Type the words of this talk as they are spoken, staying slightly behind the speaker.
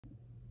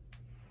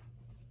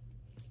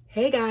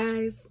Hey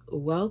guys,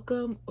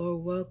 welcome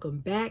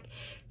back.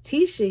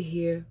 Tisha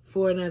here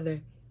for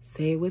another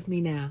Say It With Me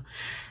Now.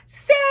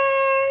 Say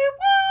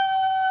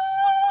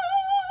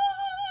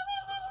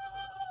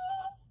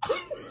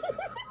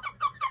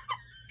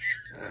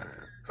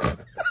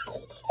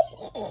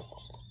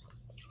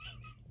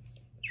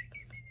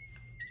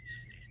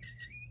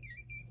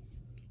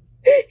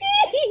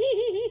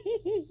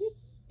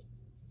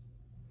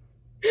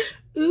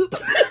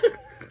Oops.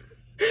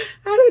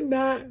 I did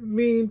not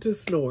mean to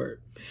snort.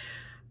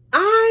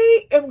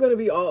 I am going to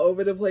be all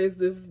over the place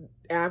this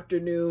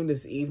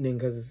evening,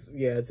 because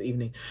it's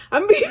evening.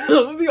 I'm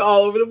gonna be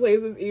all over the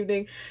place this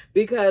evening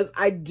because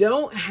I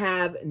don't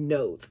have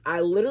notes.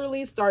 I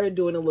literally started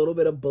doing a little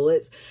bit of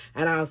bullets,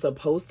 and I was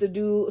supposed to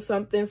do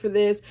something for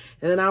this.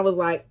 And then I was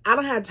like, I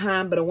don't have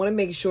time, but I want to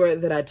make sure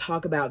that I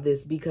talk about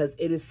this because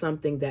it is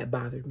something that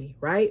bothered me,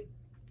 right?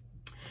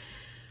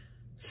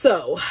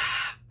 So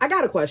I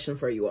got a question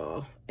for you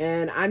all.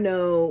 And I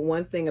know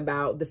one thing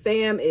about the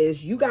fam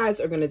is you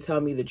guys are going to tell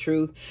me the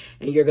truth,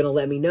 and you're going to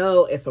let me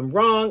know if I'm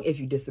wrong,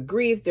 if you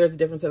disagree, if there's a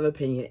difference of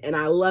opinion. And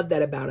I love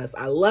that about us.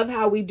 I love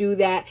how we do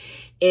that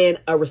in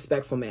a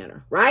respectful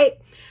manner, right?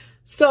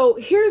 So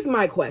here's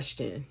my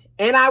question.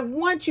 And I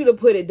want you to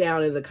put it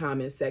down in the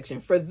comment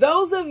section. For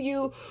those of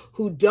you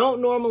who don't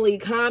normally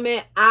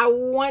comment, I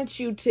want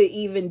you to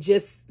even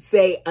just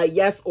say a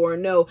yes or a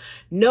no.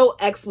 No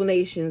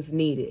explanations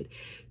needed.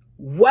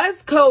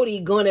 Was Cody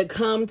going to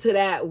come to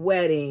that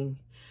wedding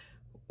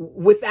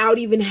without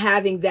even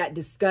having that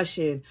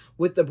discussion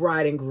with the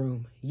bride and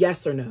groom?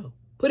 Yes or no?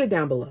 Put it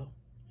down below.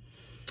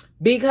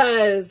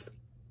 Because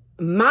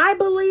my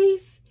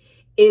belief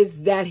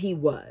is that he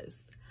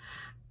was.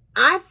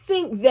 I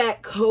think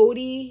that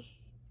Cody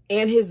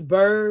and his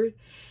bird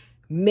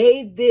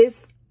made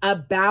this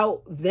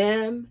about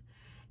them,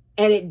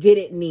 and it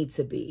didn't need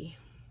to be.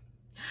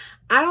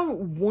 I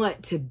don't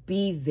want to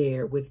be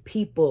there with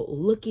people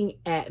looking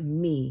at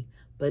me,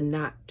 but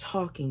not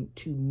talking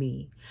to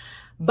me.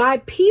 By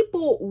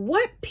people,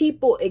 what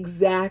people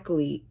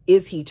exactly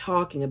is he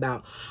talking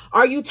about?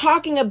 Are you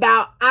talking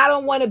about, I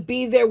don't want to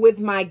be there with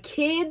my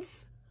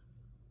kids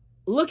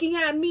looking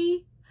at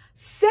me?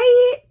 Say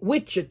it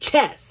with your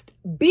chest.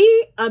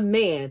 Be a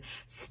man.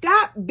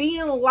 Stop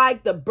being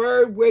like the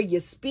bird where you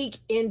speak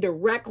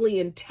indirectly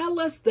and tell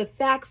us the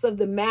facts of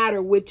the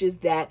matter, which is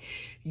that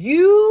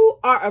you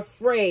are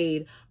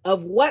afraid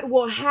of what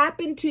will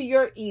happen to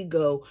your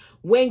ego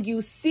when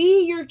you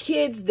see your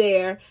kids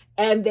there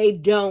and they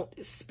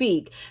don't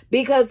speak.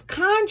 Because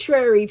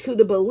contrary to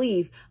the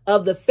belief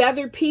of the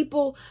feathered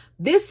people,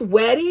 this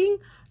wedding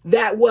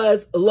that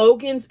was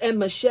Logan's and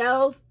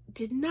Michelle's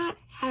did not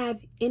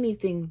have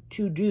anything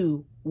to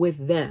do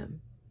with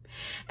them.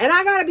 And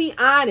I gotta be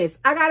honest,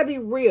 I gotta be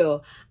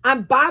real.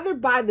 I'm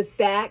bothered by the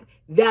fact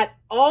that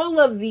all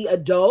of the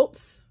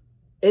adults,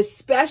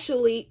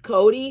 especially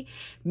Cody,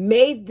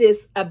 made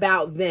this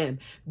about them.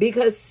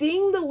 Because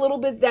seeing the little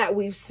bit that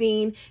we've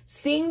seen,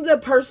 seeing the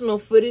personal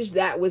footage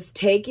that was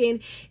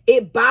taken,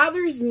 it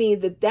bothers me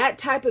that that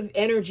type of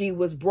energy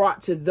was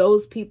brought to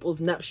those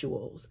people's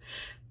nuptials.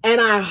 And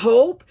I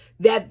hope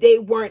that they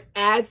weren't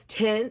as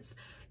tense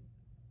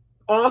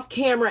off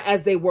camera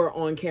as they were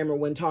on camera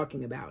when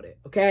talking about it,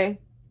 okay?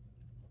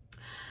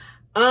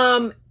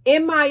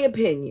 In my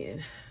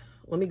opinion,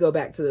 let me go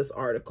back to this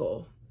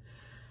article.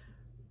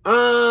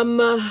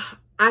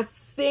 I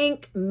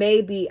think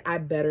maybe I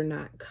better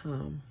not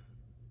come.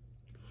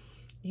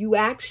 You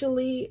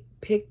actually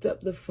picked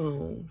up the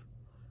phone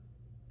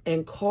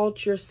and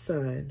called your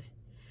son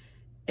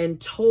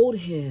and told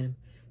him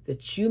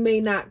that you may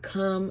not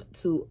come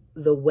to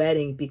the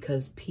wedding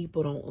because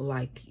people don't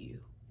like you.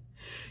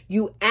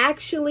 You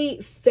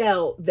actually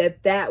felt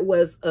that that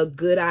was a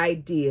good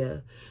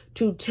idea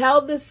to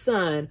tell the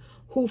son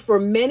who for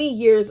many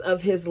years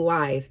of his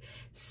life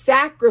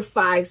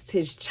sacrificed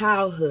his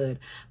childhood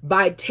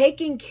by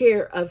taking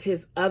care of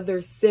his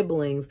other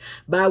siblings,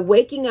 by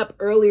waking up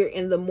earlier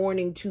in the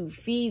morning to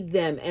feed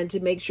them and to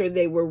make sure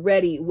they were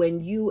ready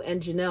when you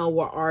and Janelle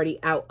were already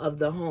out of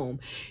the home.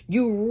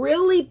 You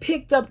really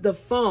picked up the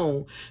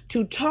phone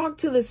to talk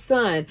to the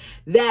son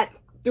that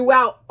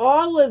throughout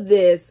all of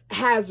this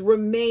has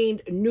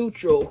remained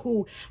neutral,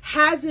 who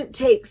hasn't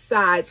taken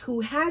sides,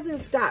 who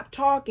hasn't stopped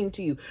talking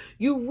to you.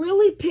 You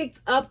really picked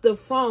up the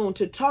phone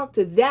to talk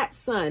to that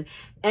son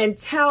and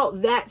tell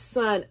that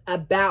son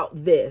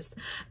about this,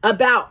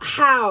 about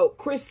how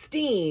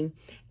Christine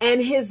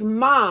and his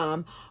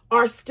mom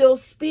are still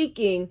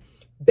speaking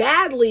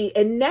badly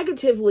and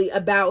negatively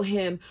about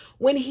him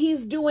when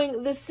he's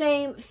doing the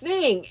same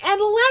thing. And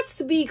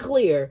let's be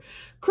clear,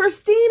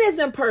 Christine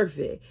isn't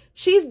perfect.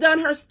 She's done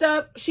her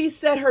stuff. She's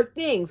said her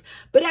things.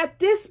 But at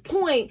this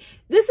point,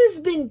 this has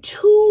been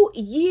 2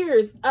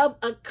 years of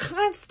a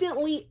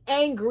constantly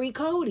angry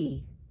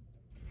Cody.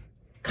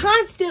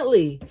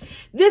 Constantly.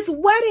 This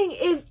wedding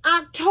is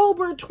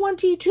October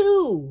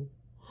 22.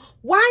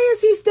 Why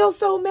is he still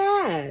so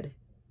mad?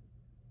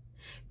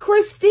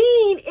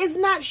 Christine is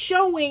not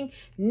showing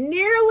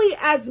nearly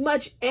as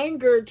much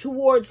anger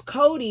towards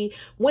Kody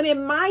when,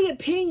 in my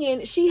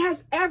opinion, she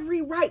has every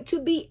right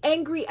to be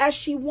angry as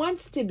she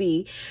wants to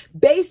be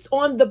based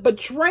on the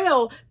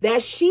betrayal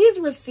that she's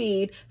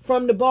received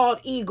from the bald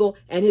eagle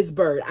and his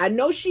bird. I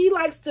know she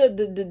likes to,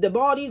 the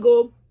bald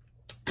eagle,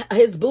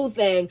 his boo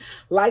thing,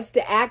 likes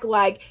to act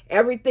like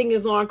everything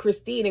is on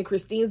Christine and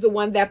Christine's the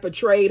one that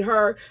betrayed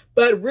her,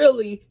 but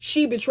really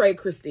she betrayed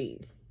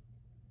Christine.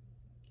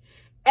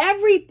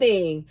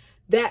 Everything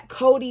that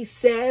Kody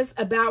says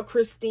about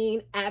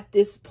Christine at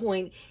this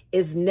point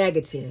is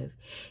negative.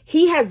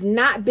 He has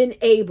not been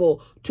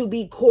able to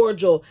be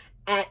cordial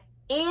at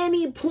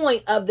any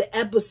point of the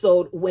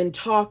episode when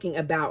talking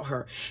about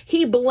her.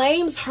 He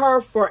blames her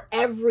for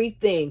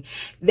everything.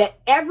 That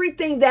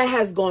everything that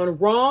has gone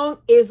wrong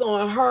is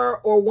on her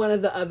or one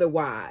of the other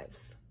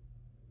wives.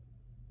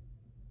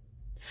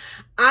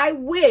 I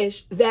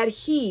wish that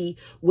he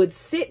would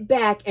sit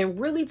back and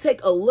really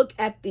take a look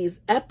at these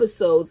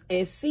episodes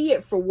and see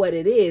it for what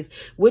it is,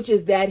 which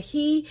is that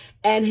he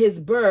and his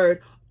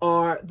bird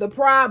are the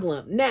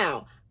problem.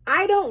 Now,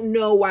 I don't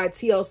know why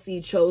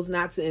TLC chose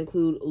not to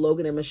include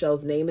Logan and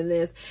Michelle's name in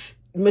this.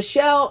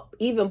 Michelle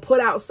even put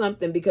out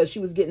something because she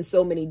was getting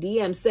so many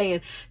DMs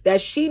saying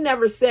that she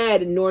never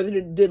said, nor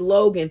did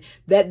Logan,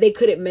 that they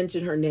couldn't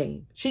mention her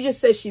name. She just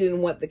said she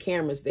didn't want the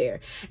cameras there.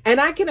 And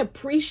I can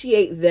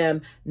appreciate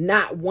them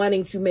not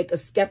wanting to make a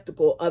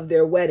spectacle of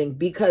their wedding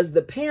because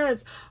the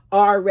parents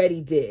already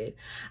did.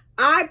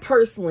 I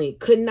personally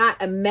could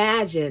not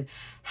imagine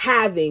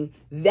having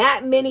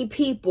that many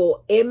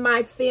people in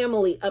my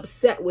family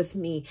upset with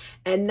me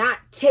and not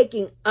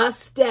taking a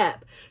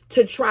step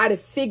to try to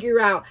figure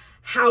out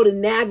how to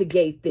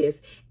navigate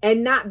this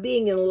and not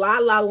being in la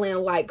la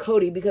land like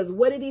Kody, because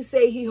what did he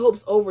say? He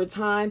hopes over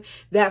time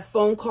that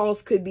phone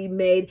calls could be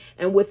made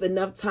and with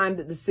enough time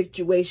that the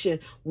situation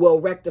will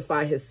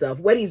rectify itself.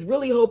 What he's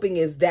really hoping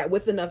is that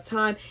with enough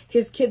time,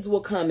 his kids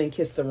will come and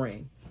kiss the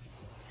ring,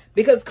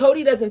 because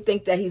Kody doesn't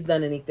think that he's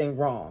done anything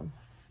wrong.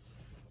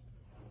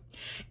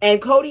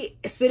 And Kody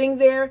sitting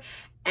there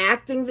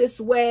acting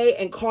this way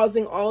and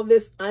causing all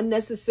this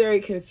unnecessary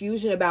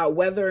confusion about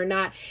whether or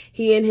not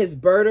he and his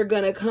bird are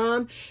going to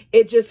come,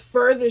 it just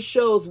further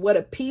shows what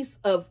a piece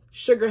of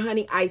sugar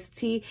honey iced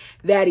tea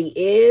that he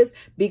is,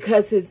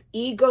 because his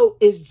ego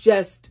is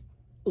just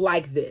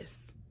like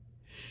this.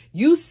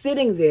 You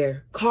sitting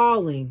there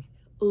calling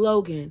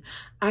Logan,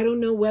 I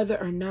don't know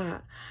whether or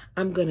not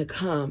I'm going to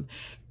come,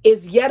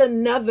 is yet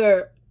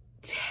another,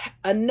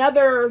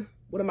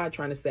 what am I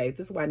trying to say?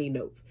 This is why I need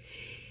notes.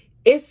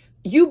 It's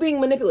you being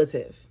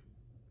manipulative,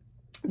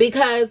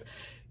 because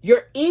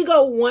your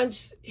ego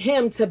wants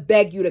him to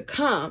beg you to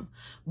come.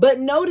 But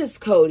notice,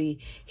 Kody,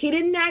 he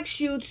didn't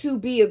ask you to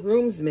be a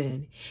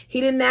groomsman.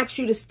 He didn't ask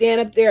you to stand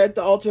up there at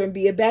the altar and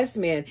be a best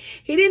man.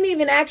 He didn't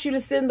even ask you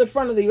to sit in the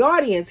front of the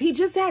audience. He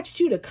just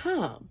asked you to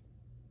come.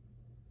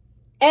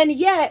 And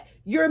yet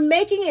you're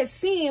making it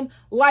seem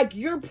like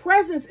your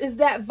presence is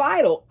that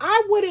vital.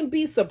 I wouldn't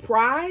be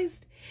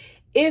surprised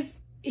if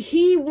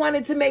he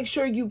wanted to make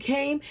sure you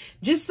came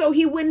just so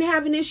he wouldn't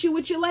have an issue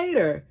with you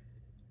later,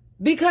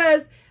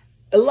 because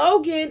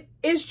Logan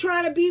is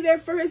trying to be there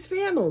for his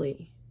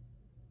family.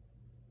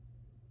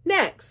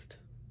 Next,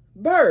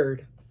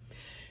 Bird.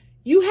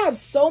 You have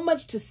so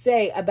much to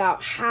say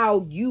about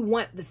how you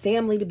want the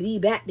family to be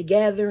back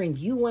together and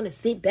you want to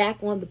sit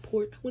back on the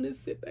porch. I want to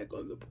sit back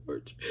on the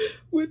porch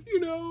with,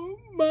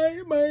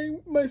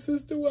 my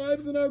sister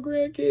wives and our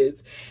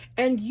grandkids.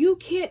 And you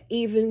can't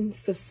even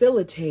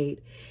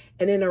facilitate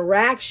an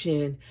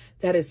interaction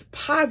that is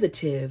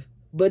positive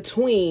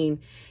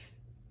between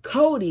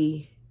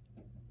Kody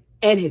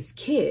and his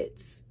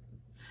kids.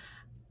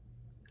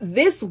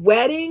 This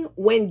wedding,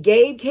 when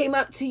Gabe came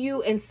up to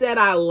you and said,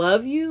 I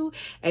love you,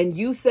 and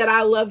you said,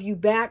 I love you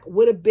back,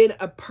 would have been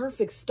a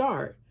perfect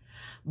start.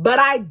 But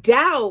I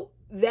doubt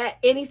that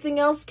anything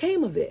else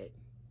came of it.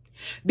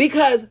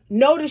 Because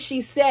notice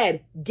she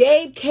said,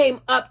 Gabe came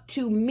up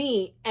to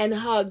me and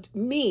hugged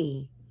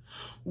me.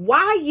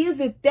 Why is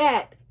it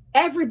that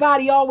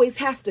everybody always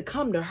has to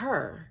come to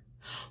her?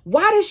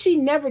 Why does she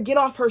never get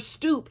off her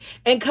stoop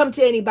and come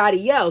to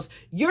anybody else?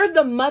 You're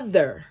the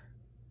mother.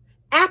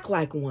 Act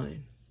like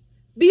one.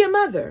 Be a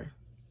mother.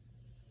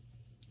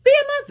 Be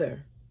a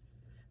mother.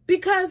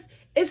 Because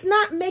it's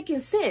not making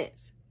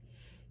sense.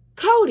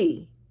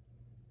 Kody,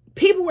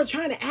 people were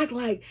trying to act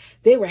like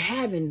they were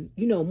having,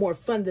 more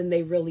fun than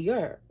they really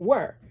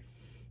were.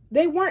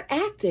 They weren't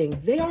acting.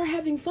 They are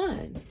having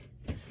fun.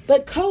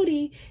 But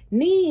Kody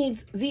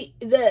needs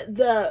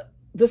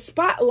the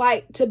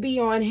spotlight to be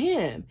on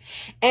him.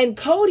 And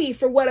Kody,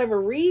 for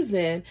whatever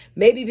reason,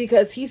 maybe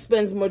because he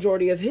spends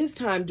majority of his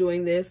time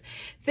doing this,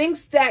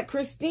 thinks that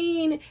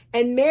Christine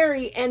and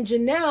Mary and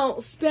Janelle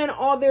spend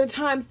all their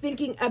time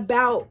thinking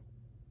about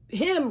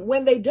him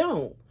when they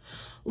don't.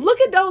 Look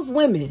at those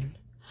women.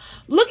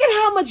 Look at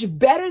how much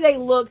better they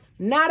look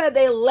now that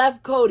they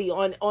left Kody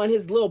on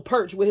his little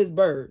perch with his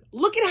bird.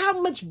 Look at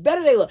how much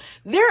better they look.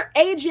 They're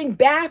aging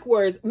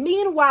backwards.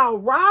 Meanwhile,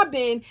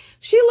 Robin,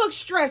 she looks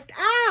stressed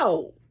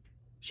out.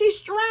 She's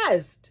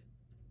stressed.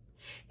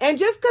 And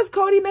just because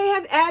Kody may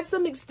have added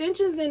some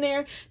extensions in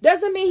there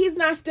doesn't mean he's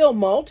not still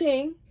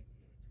molting.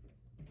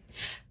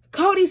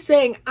 Kody's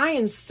saying, I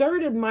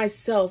inserted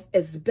myself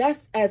as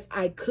best as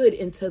I could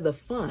into the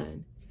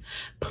fun.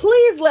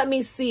 Please let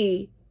me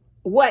see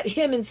what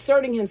him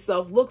inserting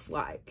himself looks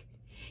like.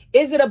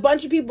 Is it a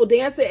bunch of people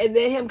dancing and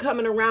then him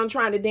coming around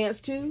trying to dance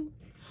too?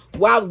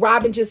 While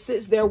Robin just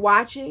sits there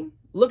watching,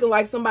 looking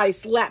like somebody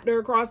slapped her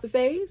across the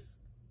face?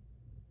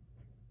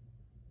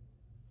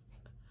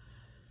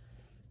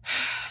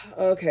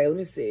 Okay, let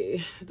me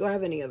see. Do I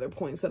have any other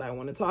points that I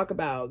want to talk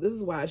about? This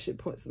is why I should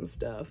put some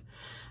stuff.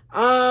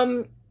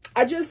 I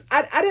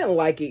didn't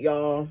like it,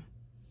 y'all.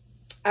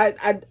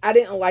 I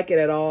didn't like it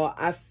at all.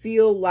 I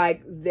feel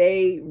like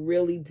they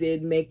really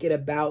did make it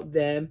about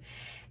them.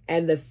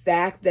 And the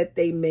fact that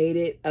they made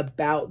it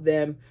about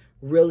them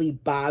really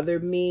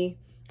bothered me.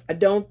 I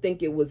don't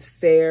think it was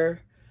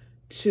fair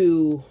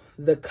to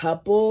the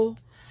couple.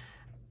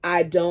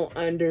 I don't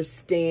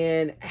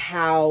understand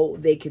how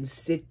they can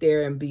sit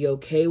there and be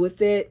okay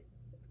with it.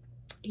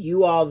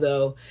 You all,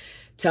 though,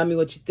 tell me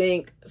what you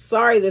think.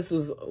 Sorry this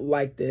was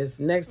like this.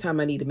 Next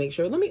time I need to make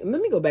sure. Let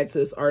me go back to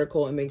this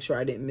article and make sure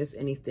I didn't miss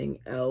anything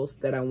else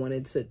that I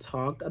wanted to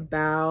talk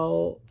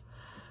about.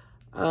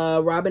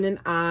 Robin and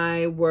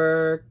I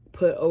were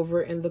put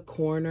over in the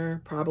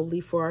corner,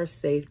 probably for our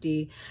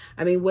safety.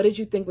 I mean, what did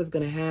you think was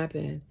going to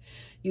happen?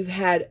 You've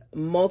had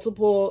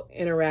multiple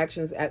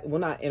interactions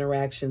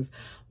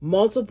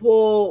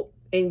multiple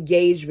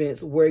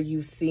engagements where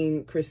you've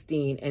seen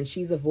Christine and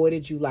she's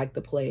avoided you like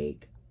the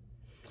plague.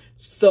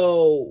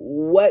 So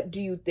what do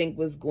you think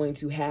was going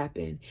to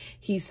happen?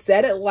 He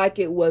said it like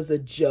it was a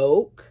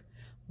joke,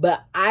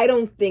 but I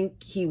don't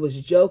think he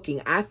was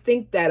joking. I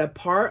think that a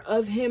part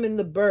of him and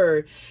the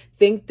bird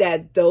think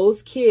that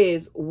those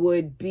kids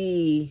would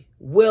be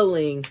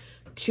willing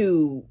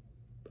to,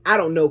 I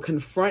don't know,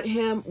 confront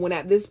him, when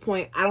at this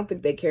point, I don't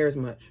think they care as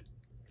much.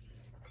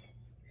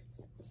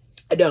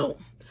 I don't.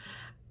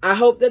 I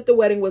hope that the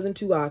wedding wasn't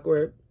too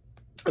awkward.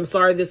 I'm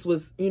sorry this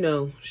was,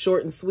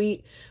 short and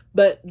sweet,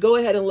 but go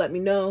ahead and let me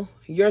know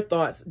your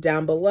thoughts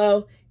down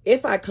below.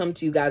 If I come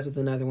to you guys with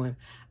another one,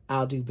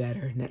 I'll do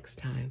better next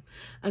time.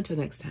 Until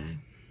next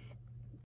time.